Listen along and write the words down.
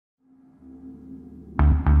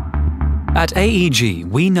At AEG,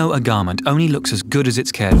 we know a garment only looks as good as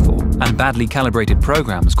it's cared for, and badly calibrated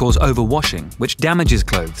programs cause overwashing, which damages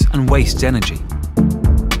clothes and wastes energy.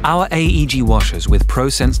 Our AEG washers with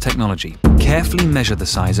ProSense technology carefully measure the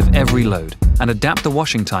size of every load and adapt the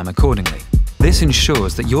washing time accordingly. This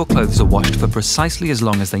ensures that your clothes are washed for precisely as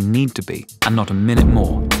long as they need to be, and not a minute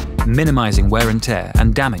more, minimizing wear and tear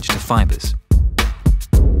and damage to fibers.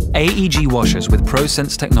 AEG washers with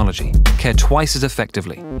ProSense technology care twice as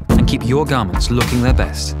effectively and keep your garments looking their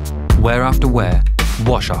best. Wear after wear,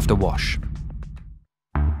 wash after wash.